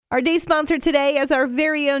Our day sponsor today is our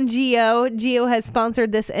very own Geo. Geo has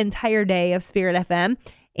sponsored this entire day of Spirit FM,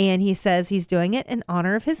 and he says he's doing it in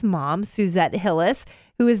honor of his mom, Suzette Hillis,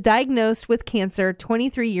 who was diagnosed with cancer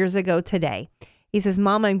 23 years ago today. He says,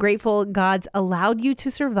 Mom, I'm grateful God's allowed you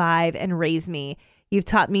to survive and raise me. You've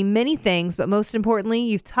taught me many things, but most importantly,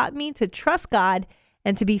 you've taught me to trust God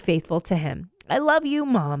and to be faithful to him. I love you,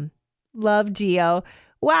 Mom. Love, Geo.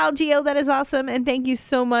 Wow, Geo, that is awesome. And thank you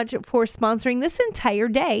so much for sponsoring this entire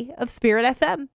day of Spirit FM.